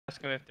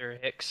Ask them if they're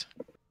Hicks.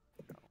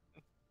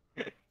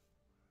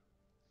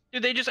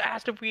 Dude, they just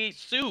asked if we ate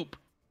soup.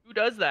 Who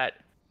does that?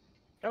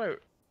 Okay,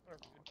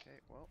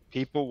 well.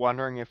 People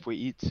wondering if we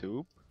eat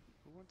soup?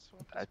 Who wants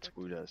to That's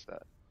who does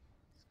that.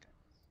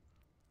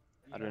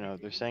 I don't know,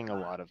 they're saying a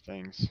lot of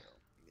things.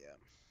 Yeah.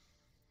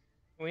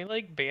 Can we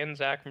like ban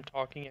Zach from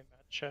talking in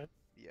that chat?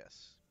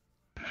 Yes.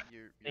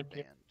 You're Thank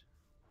you. banned.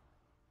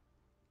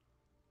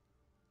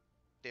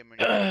 Damon,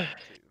 you're banned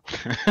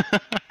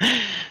too.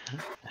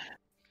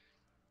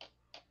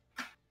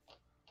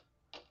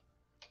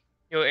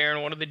 Yo,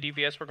 Aaron, what are the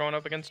DPS we're going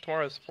up against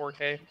tomorrow? Is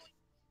 4K.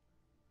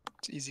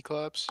 It's easy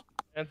claps.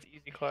 That's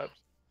easy claps.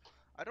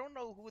 I don't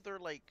know who their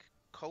like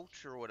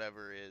coach or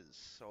whatever is,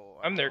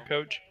 so I'm their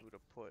coach. Who to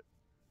put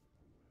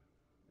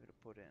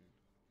in,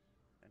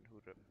 and who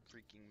to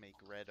freaking make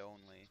red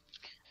only.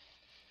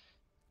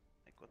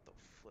 Like what the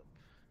flip?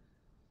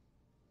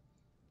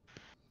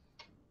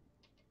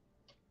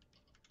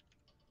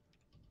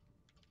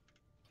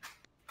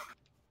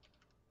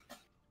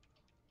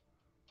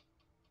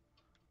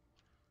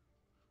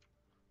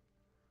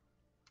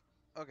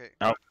 Okay.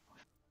 Oh.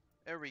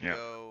 There we Yeah.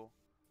 go.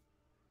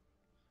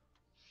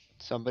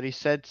 Somebody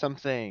said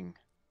something.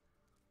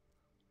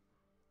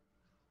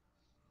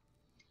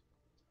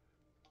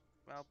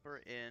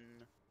 Valper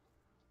in.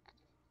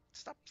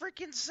 Stop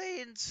freaking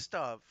saying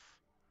stuff.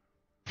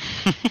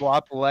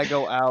 Swap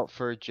Lego out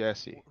for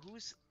Jesse.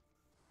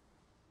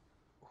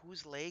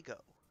 Who's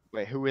Lego?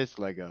 Wait, who is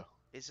Lego?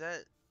 Is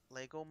that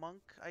Lego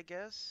Monk, I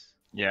guess?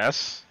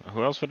 Yes.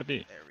 Who else would it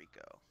be? There we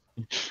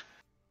go.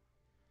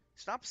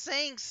 Stop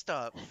saying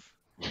stuff.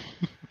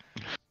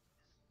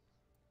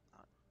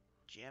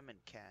 Jammin'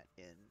 Cat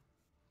in.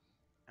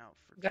 Out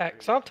for Zach,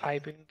 trade. stop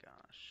typing.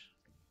 Gosh.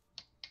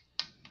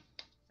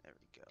 There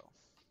we go.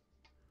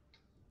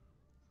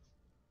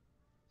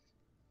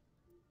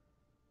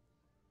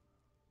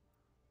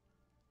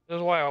 This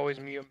is why I always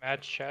mute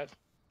match chat.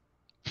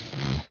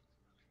 Because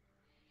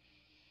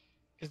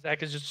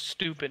Zach is just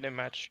stupid in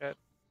match chat.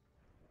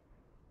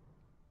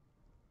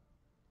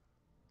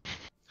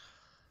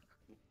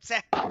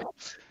 Zach,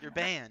 you're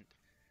banned.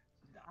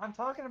 I'm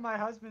talking to my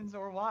husbands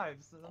or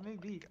wives, so let me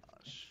be.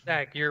 Gosh.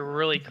 Zach, you're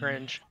really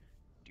cringe.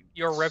 Dude,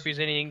 You're so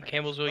representing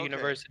cringe. Campbellsville Okay,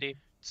 University.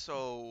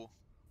 So,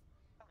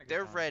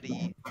 they're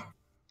ready.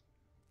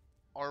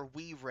 Are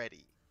we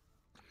ready?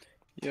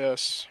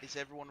 Yes. Is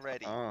everyone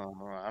ready? Oh,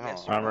 I don't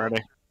Yes know. or I'm no?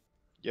 ready.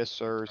 Yes,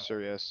 sir,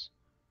 yes.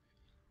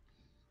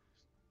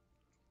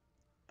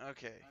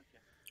 Okay.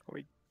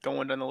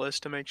 Going down the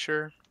list to make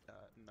sure.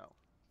 No.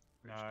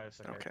 No,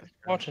 it's okay. Okay.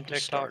 Watching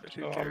Just TikTok, started,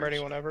 who so I'm ready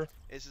cares? whenever.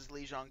 This is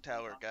Lijiang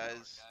Tower,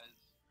 guys.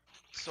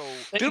 So,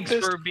 Thanks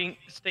Doomfist. for being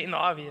stating the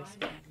obvious.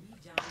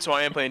 So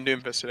I am playing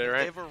Doomfist today,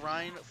 right? give a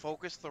Ryan,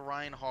 focus the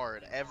Ryan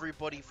hard.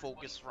 Everybody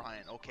focus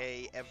Ryan,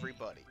 okay?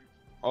 Everybody.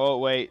 Oh,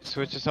 wait,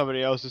 switch to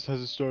somebody else. This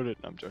hasn't started.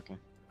 I'm joking.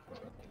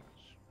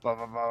 Blah,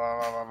 blah, blah,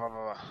 blah, blah, blah,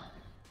 blah.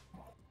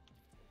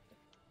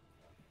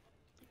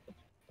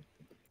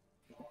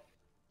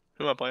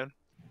 Who am I playing?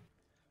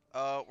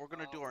 We're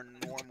gonna do our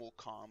normal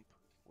comp,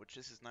 which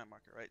this is night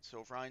market, right?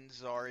 So Ryan,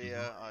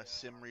 Zarya,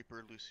 Sim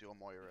Reaper, Lucio,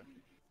 Moira.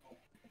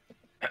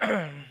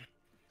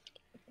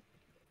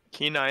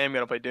 Keen, I am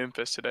gonna play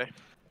Doomfist today.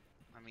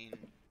 I mean,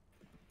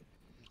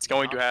 It's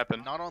going to not-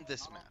 happen. Not on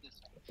this map.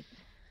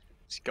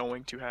 It's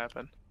going to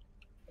happen.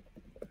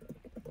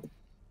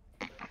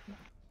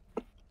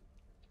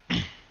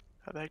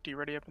 How the heck do you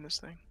ready up in this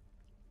thing?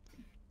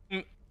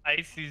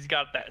 Icy's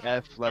got that.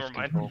 F Never left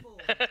mind. control.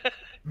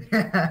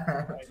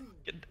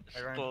 Get this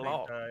Everyone,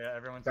 blow. yeah,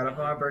 everyone's Got a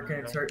Bob Birkin,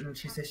 it's hurting.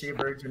 She says she a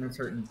virgin, it's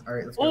hurting.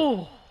 Alright, let's go.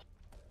 Oh!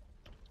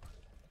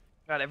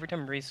 God, every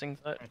time Reese sings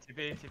that.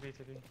 TP.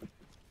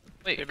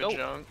 Wait, David go.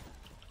 Junk.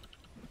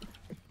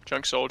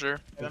 Junk Soldier.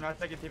 They're not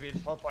taking TP,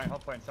 just hold point.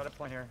 Set a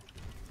point here.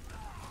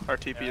 Our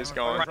TP is Run,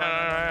 going.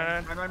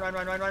 run.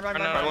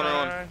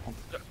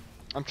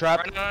 I'm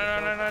trapped.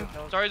 Run.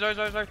 Sorry.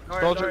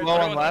 Soldier low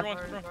on left.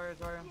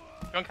 Sorry.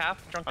 Drunk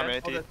half. Drunk I'm dead.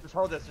 anti. Just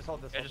hold this.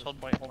 Yeah, just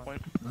hold point.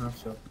 Oh,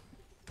 sure.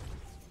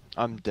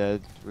 I'm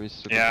dead.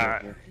 Reese took a Yeah.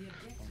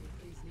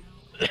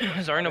 kill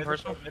here. Sorry, no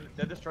personal.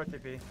 They destroyed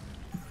TP.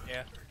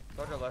 Yeah.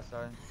 Soldier left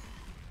side.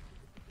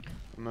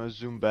 I'm gonna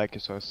zoom back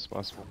as fast as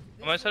possible.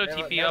 I'm gonna set a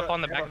TP up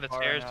on the back of the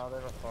stairs. They have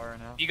a far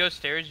now. If you go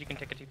stairs, you can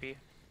take a TP.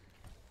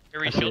 Here,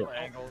 I Reese, see shield. it.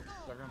 Angles.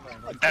 Everyone play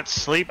angles. That's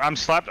sleep. I'm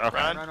slept. Okay.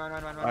 Run. Run.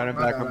 I'm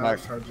back, I'm back.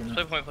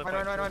 Flip point.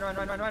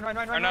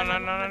 Run.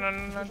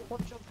 Run.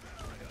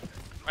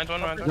 Mine's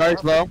one.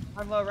 Guys low.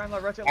 I'm low.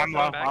 Rotate I'm left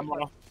low. side. I'm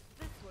low.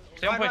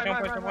 Stay on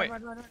point.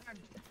 Run.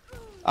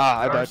 Ah,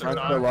 I died. Ours is I'm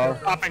on. so low.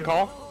 Stop and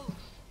call.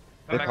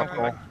 They back, come come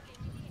call. back.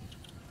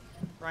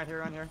 Right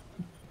here.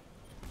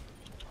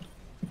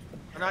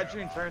 I'm not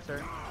shooting sir.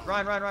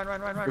 Run.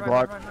 Good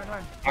block.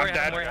 I'm Worry,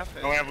 dead. worry.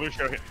 Oh, we have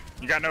Lucio.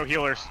 You got no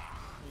healers.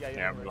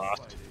 Yeah, we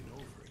lost.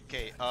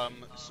 Okay,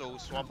 so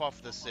swap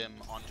off the Sim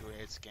onto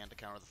a scan to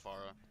counter the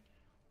Pharah.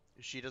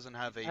 She doesn't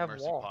have a I have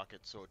mercy wall. pocket,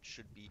 so it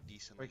should be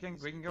decently.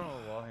 We can go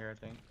on the wall here,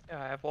 I think.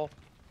 Yeah, I have wall.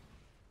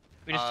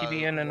 We just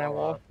TP in and I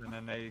wall. And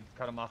then they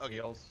cut them off the Okay.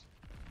 heels.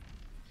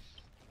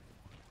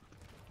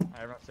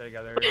 everyone stay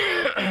together.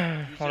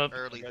 Use Hold it up.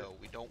 early though.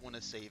 We don't want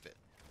to save it.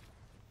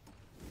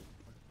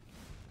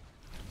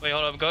 Wait,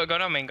 hold up. Go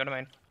down main. Go to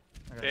main.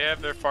 They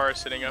have their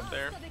forest sitting up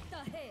there.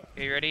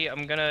 Okay, you ready?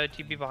 I'm gonna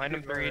TP behind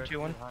him. 3, 2,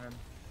 1.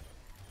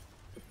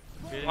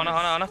 Beating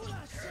Ana.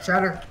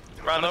 Shatter.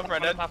 Run up,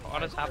 run dead.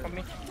 Ana's half on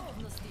me.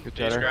 Good He's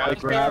chatter. grabbed. I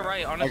Ana's to our grab.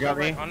 right. I Ana's to got our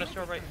right. me. Ana's to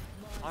our right.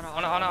 Ana.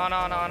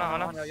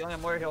 Ana. You only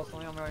have more heals.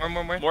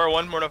 More. More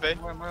one, more no fade.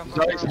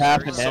 Zarya's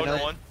half and Soldier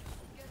nano. one.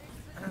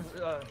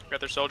 Got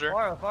their soldier.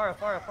 Fire.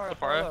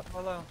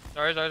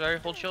 Sorry.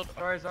 Hold shield.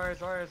 Sorry. Sorry,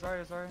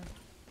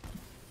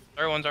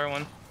 one.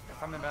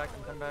 I'm coming back.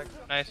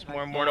 Nice.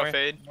 More. More no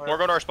fade. More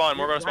go to our spawn.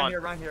 More go to spawn.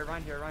 Run here.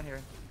 Run.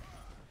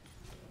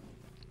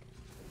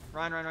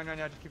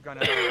 Yeah, just keep going.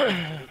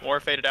 More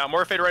faded out.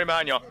 More faded right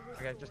behind y'all.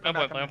 Okay, just Play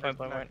come on back.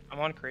 point. I'm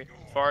on Kree.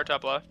 Far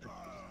top left.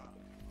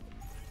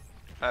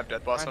 I have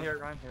death blossom.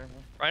 Run here.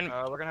 Ryan,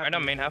 We're gonna have right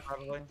on main half.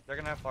 probably. They're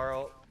gonna have far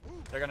ult.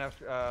 They're gonna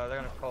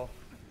have call.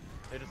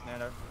 They just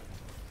nano.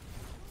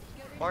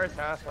 Far is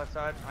half, left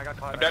side. I got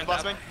caught. I'm death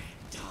blossoming.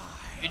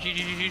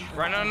 GG.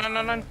 Run.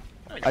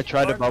 I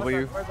tried to bubble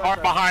you. Far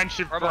behind,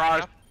 she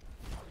barrage.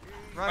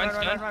 Run.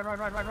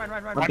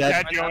 I'm I'm dead.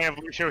 dead, you only have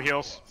Lucio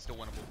heals. Still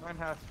winnable. Run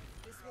half.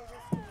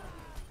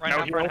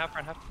 Run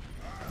half.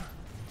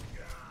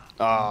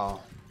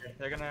 Oh.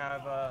 They're gonna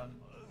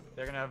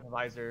have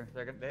visor.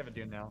 They have a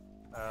Dune now.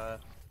 Yeah,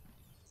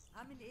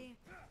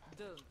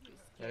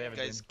 they have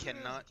You a guys Dune.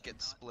 cannot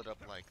get split up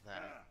like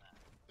that.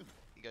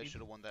 You guys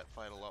should have won that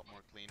fight a lot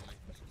more cleanly.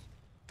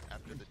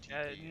 After the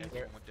TP,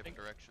 everyone went different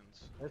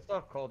directions. They still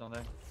have cold, don't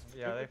they?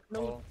 Yeah, they have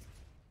cold.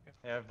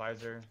 They have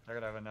visor. They're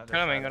gonna have another.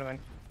 Go to main.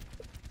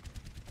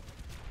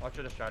 Watch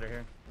for the shatter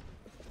here.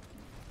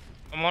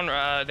 I'm on.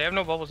 They have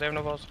no bubbles.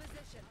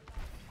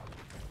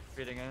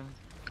 Feeding in.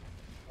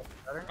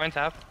 Ryan's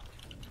half.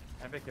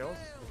 And big kills.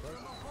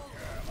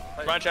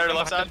 Run shatter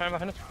left side.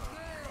 Behind us.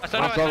 I I'm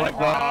saw so no. like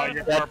Oh,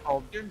 you're dead.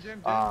 purple. Jim,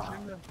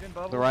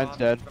 bubble. The Ryan's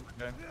dead.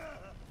 Okay.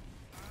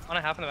 On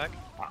a half in the back.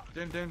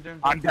 Jim.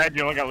 I'm dead,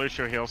 you only got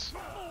Lucio heals.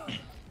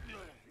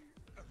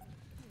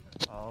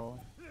 Oh.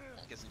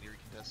 Guessing you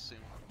recontest soon.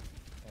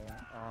 Okay.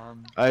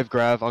 I have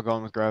Grav. I'll go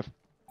in with Grav.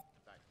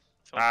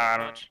 I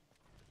don't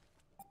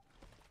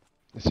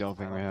That's the only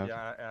thing we have.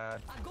 Yeah,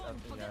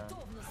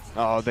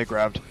 Oh, they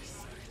grabbed.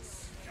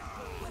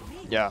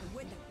 Yeah.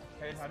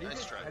 Hey, how do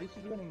Nice try. you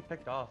keep getting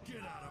picked off?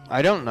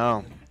 I don't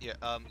know. Yeah,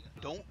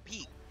 don't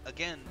peek.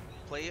 Again,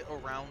 play it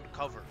around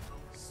cover.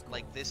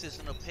 Like, this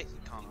isn't a pick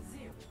comp,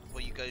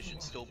 but you guys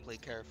should still play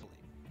carefully.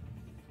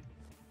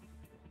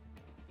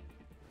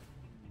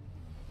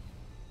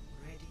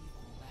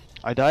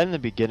 I died in the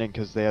beginning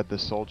because they had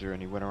this soldier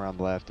and he went around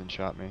left and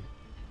shot me.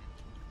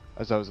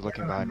 As I was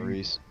looking behind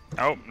Reese.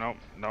 Nope.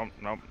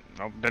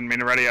 Didn't mean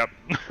to ready up.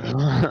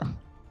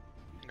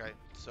 Right,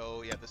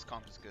 so yeah, this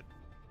comp is good.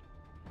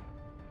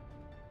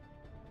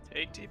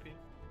 Take TP.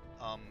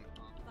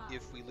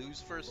 If we lose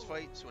first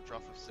fight, switch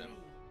off of Sim.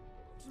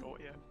 Oh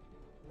yeah.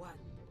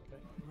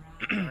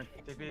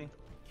 TP.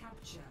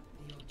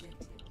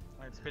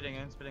 Alright, spitting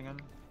in.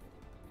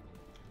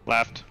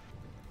 Left.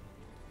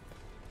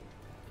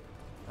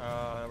 Where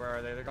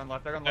are they? They're going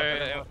left. They're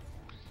behind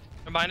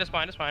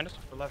us.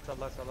 The left side.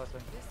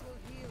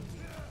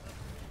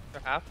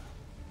 They're half.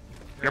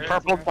 You're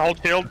purple,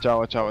 hold shield.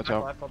 Watch out.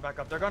 Back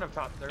up. They're going up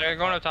top. They're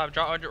going up top.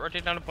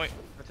 Rotate down to point.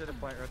 Rotate the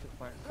point.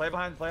 Play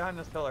behind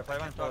this pillar.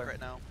 Talk right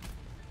now.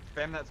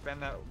 Spam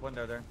that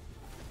window there.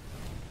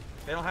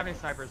 They don't have any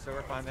snipers, so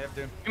we're fine. They have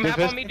Doom. Doom half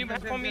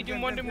on me.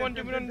 Doom one. Doom only one.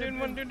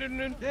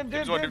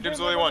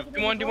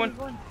 Doom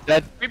one.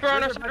 Dead. Reaper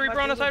on our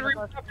side.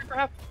 Reaper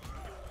half.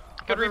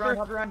 Good Reaper.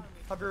 Hop around.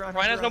 Ryan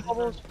has no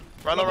bubbles.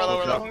 Run low.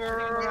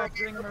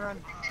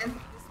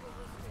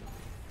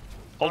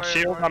 Hold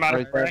shield, I'm out of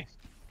Right there. Okay,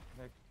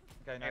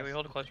 Okay, nice. we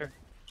hold it closer.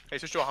 Hey,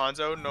 switch to a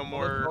Hanzo. No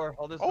more.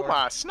 Hold this Oh door.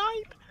 my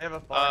snipe. They have a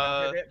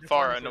far.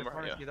 Pharah, no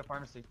more, The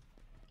pharmacy.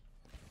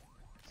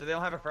 So they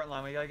don't have a front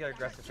line. We gotta get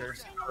aggressive here.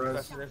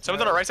 Someone's on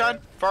the right side.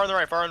 Far on the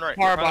right. Far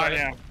behind,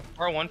 yeah.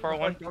 Far one.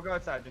 Don't go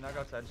outside. Do not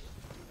go outside.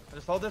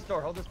 Just hold this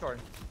door.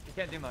 You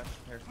can't do much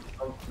here.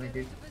 Oh, thank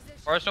you.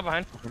 Far still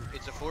behind.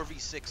 It's a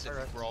 4v6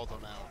 if we brawl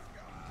them out.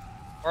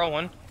 Far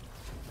one.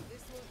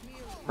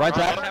 Right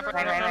Run.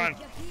 side.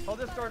 Hold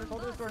this door. Just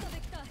hold this door.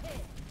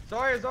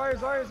 Sorry. Sorry.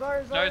 Still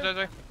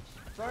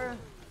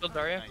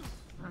Zarya. Nice.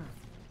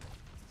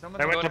 Someone's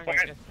They went to going-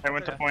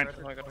 point.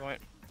 Good point.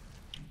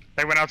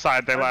 They went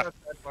outside, they left.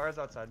 Fara's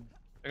outside.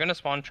 They're gonna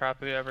spawn trap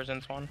whoever's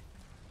in spawn.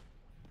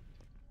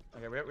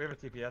 Okay, we have a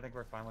TP. I think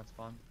we're fine with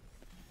spawn.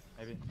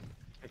 Maybe.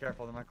 Be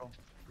careful, Michael.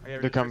 Okay,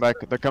 They're coming back.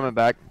 They're coming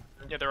back.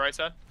 Yeah, the right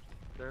side.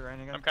 They're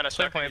raining in. I'm kind of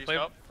Play stuck. point. Play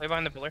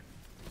behind the pillar.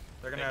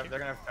 They're gonna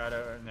have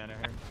Shadow and Nano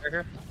here. Right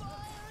here.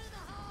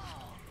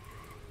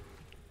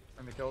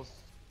 And the kills.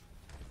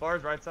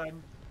 Fara's right side.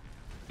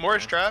 More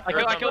is trapped.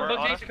 I killed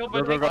both these. Go,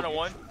 go, go. On a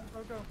one.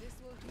 Go.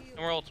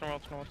 No more ults.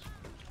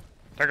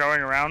 They're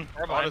going around.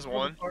 On is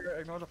one.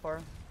 Ignore the Far.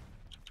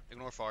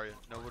 Ignore Faria.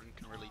 No one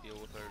can really deal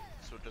with her,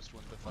 so just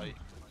win the fight.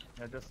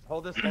 Yeah, just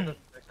hold this. Here.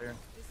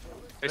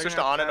 They switched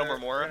to Ana, no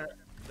more.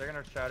 They're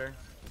gonna shatter.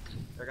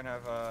 They're gonna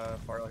have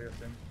Farrell here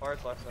soon.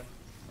 Farrell's left side.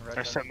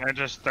 They're sitting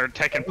there they're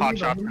taking pot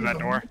shots through that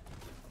door.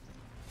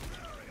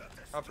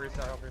 Help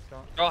restart, help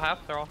restart. They're all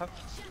half. They're all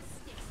half.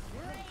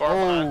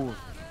 Oh!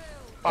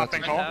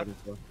 Popping hole. Go back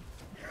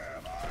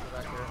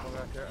here, go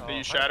back here. Did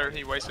you shatter?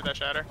 He wasted that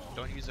shatter.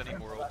 Don't use any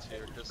more ults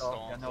here. Just Oh,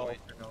 stall yeah, on no, point.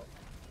 no.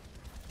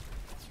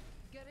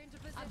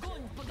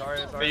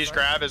 They use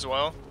grab as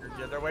well.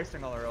 Yeah, they're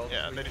wasting all their ults.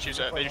 Yeah, they just use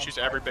it. They just use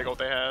every big ult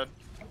they had.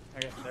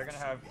 Okay, they're gonna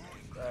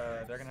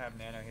have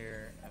Nano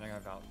here, and they're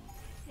gonna bounce.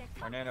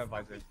 Or Nano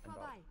visor.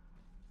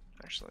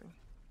 Actually,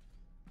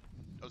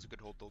 That was a good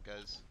hold though,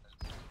 guys.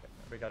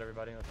 We got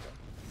everybody. Let's go.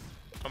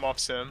 I'm off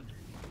sim.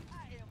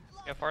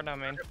 Yeah, far down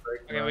main.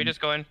 Okay, we just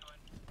go in.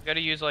 We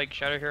gotta use like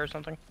shadow here or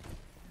something.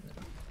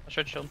 I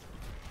should shield.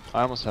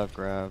 I almost have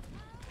grab.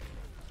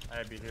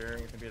 I'd be here.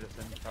 We can be the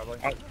sim probably.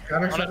 Shatter,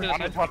 On shatter. this On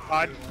the left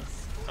side.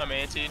 I'm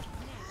antied.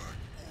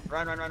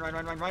 Run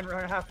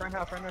half,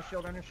 run your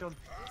shield, run your shield.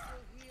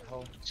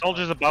 Oh.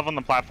 Soldiers above on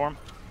the platform.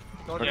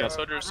 Yeah,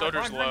 soldier's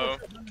low.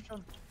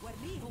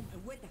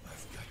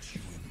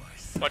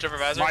 Watch over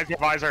visor.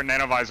 Visor,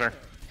 nano visor.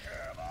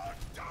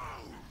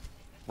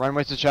 Ryan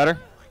wasted shatter.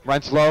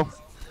 Ryan's low.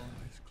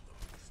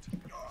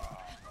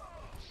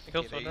 I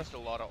killed Yeah, they soldier. used a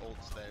lot of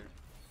ults there.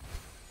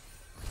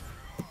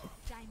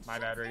 My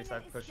bad, Reese. I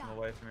pushed him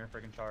away from your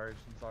freaking charge.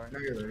 I'm sorry. No,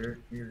 you're good.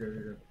 You're good.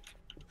 You're good.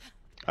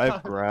 I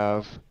have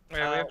grav.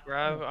 Okay, we have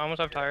grab. I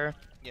almost have tire.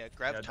 Yeah,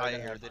 grab Yeah, Ty they're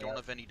gonna here. have They to don't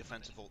grab. have any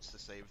defensive ults to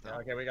save Yeah, them.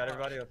 okay, we got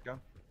everybody. Let's go.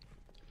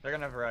 They're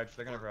gonna have Raj.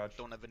 They're gonna have Raj.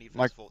 Don't have any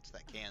Mike- defensive ults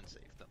that can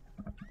save them.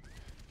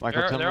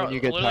 Michael, tell me when you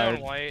get literally tired.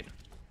 on white.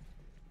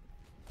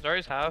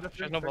 Zarya's half.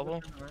 She has no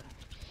bubble.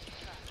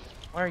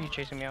 Why are you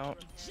chasing me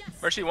out?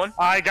 Mercy one.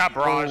 I got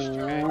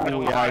barraged.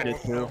 Ooh, yeah, I did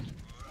too.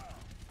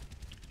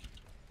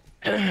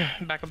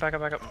 Back up, back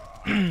up, back up.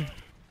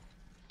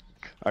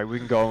 Alright, we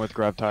can go in with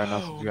grab tire now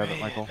since you have it,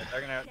 man. Michael.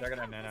 They're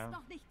gonna have Nano.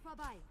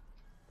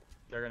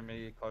 They're gonna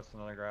be close to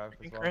another grab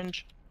as well.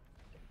 Cringe.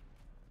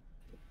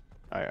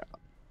 Alright,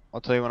 I'll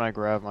tell you when I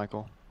grab,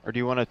 Michael. Or do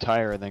you want to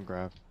tire and then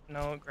grab?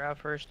 No, grab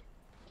first.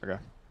 Okay.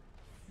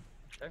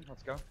 Okay,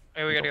 let's go.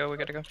 Hey, we gotta go, we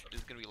gotta go. This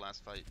is gonna be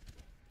last fight.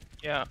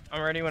 Yeah,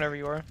 I'm ready whenever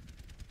you are.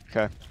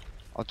 Okay.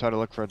 I'll try to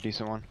look for a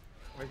decent one.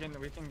 We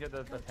can get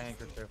the tank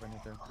or two if we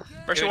need to.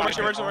 Mercy one.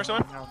 Mercy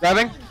one.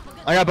 Grabbing!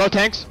 I got both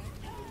tanks!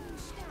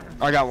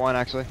 I got one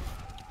actually.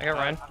 I got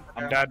Ryan.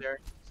 I'm dead.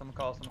 Someone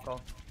call.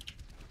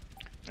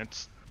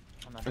 It's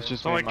I'm not It's here.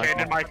 just me only and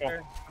Caden and Michael.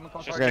 Michael. Someone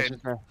call Just target. Okay,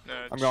 it's just me.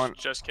 No, I'm going.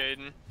 Just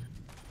Caden.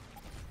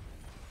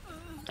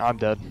 I'm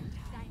dead.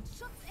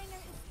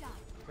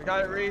 We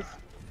got it, Reese.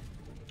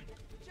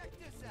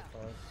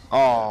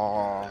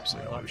 Oh.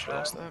 Actually, we should have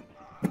lost that.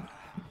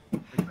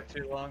 We took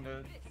too long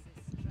to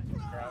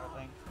grab a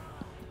thing.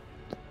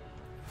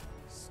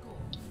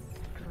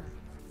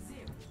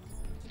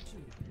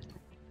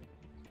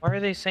 Why are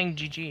they saying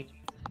GG?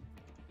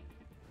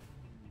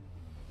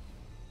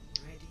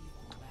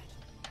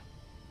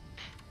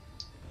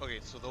 Okay,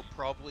 so they'll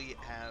probably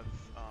have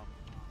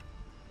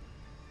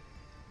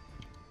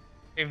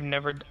They've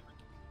never.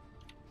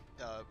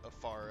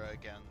 Afara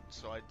again,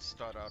 so I'd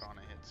start out on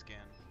a hit scan.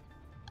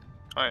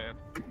 I am.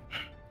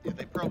 Yeah,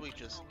 they probably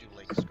just do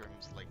like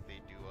scrims like they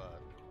do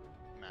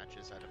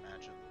matches, I'd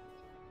imagine.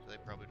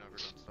 They've probably never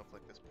done stuff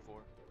like this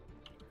before.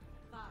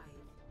 5,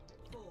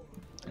 4,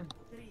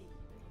 3,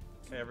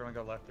 Hey, everyone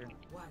go left here.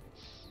 1.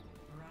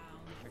 Round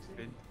Next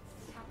speed.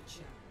 capture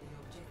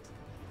the objective.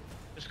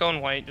 Just go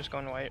in white, just go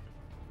in white.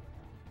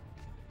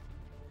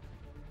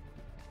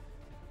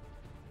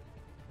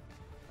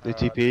 They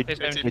TP'd. They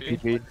They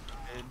TP'd. TP'd.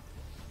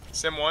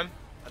 Sim one.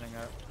 Setting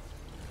up.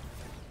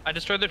 I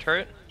destroyed the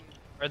turret.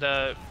 Or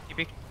the TP.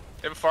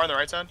 They have a far on the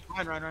right side.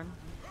 Run.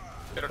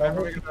 They don't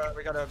Oh, have.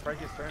 We gotta break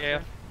his turn.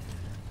 Yeah.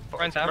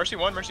 Ryan's half. Mercy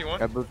one. Mercy one.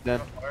 Got moved in.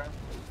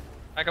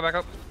 Back up, back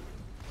up.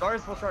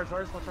 Zarya's full charge.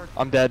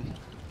 I'm dead.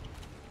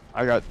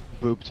 I got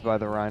booped by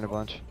the Rhine a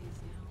bunch.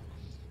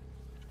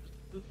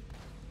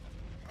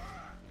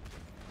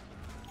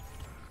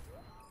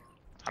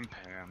 I'm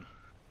Pam.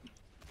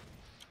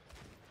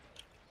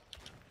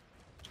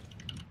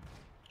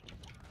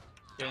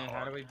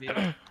 How do we beat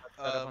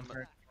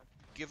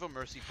Give a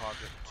mercy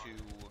pocket to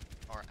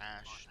our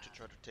Ashe to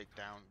try to take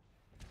down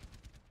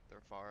their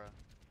Farah.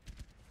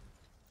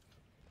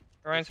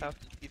 Ryan's half.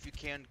 If you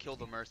can, kill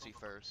the mercy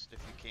first. If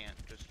you can't,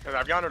 just. Cause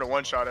I've gotten her to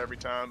one shot every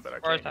time, but I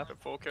Far's can't get half. the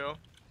full kill.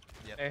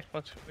 Okay,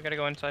 we gotta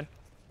go inside.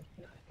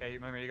 Okay,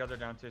 remember you guys are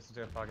down 2 since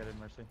we have pocketed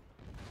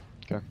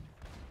mercy.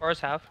 Far's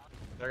half.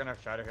 They're gonna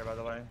have shadow here by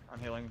the way. I'm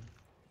healing.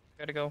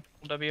 Gotta go.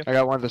 W. I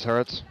got one of the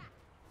turrets.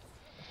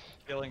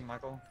 Healing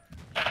Michael.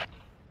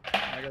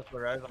 I guess the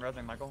res. I'm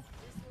resing Michael.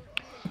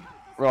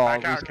 Well, Back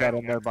he's out, got okay.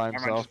 in there by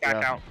Never mind, himself. just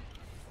back Yeah. out.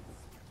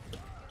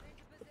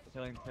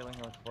 Healing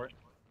support.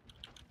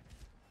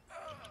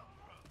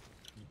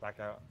 Back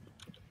out.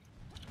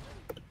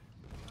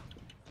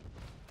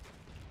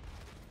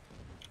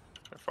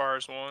 As far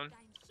as one.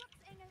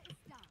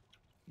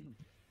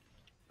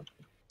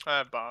 I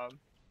have Bob.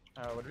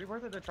 Would it be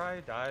worth it to try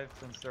dive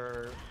since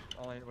they're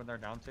only when they're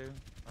down 2?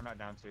 Or not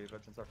down 2,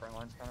 but since our front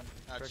line's kind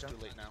of It's too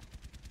late now.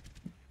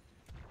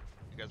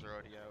 You guys are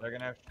already out. They're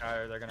gonna have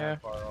Shire, they're gonna Yeah.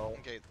 have Farrell.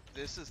 Okay,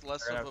 this is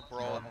less They're of gonna a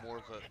brawl and have- more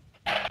of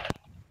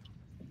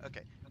a.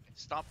 Okay,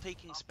 stop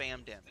taking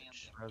spam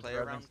damage. Play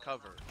Res- around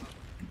cover.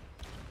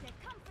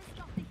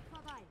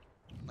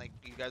 Like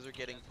you guys are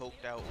getting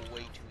poked out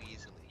way too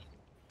easily.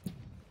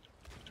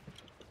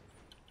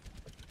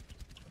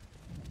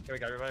 Okay, we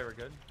got everybody, we're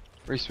good.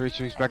 Reese,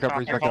 back up,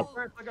 Reese, back up.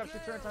 Look up, she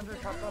turns under,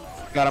 pops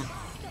up. Got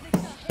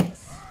him.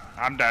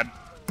 I'm dead.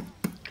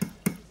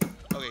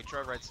 Okay,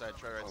 try right side.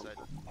 Try right side.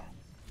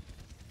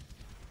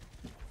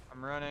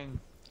 I'm running.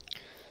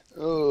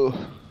 Oh.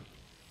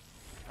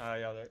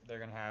 Yeah, they're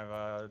gonna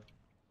have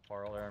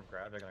Farrell there,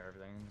 grab, they're gonna have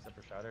everything except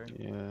for Shatter.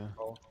 Yeah.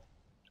 Cool.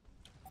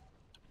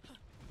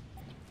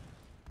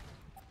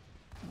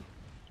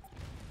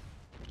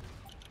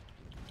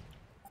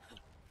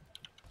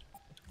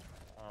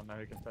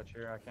 Maybe we can touch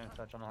here. I can't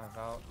touch. I don't have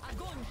out.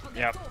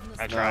 Yep,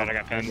 I tried. I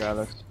got pinned. got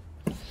us.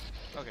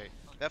 Okay,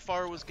 that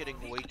far was getting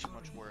way too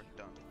much work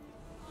done.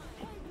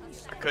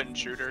 I couldn't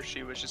shoot her.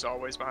 She was just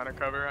always behind her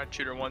cover. I'd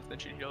shoot her once, then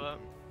she'd heal up.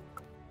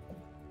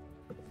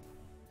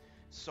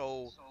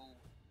 So,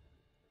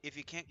 if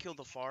you can't kill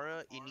the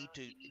Pharah, you need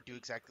to do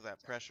exactly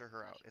that. Pressure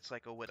her out. It's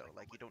like a Widow.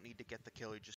 Like, you don't need to get the kill, you just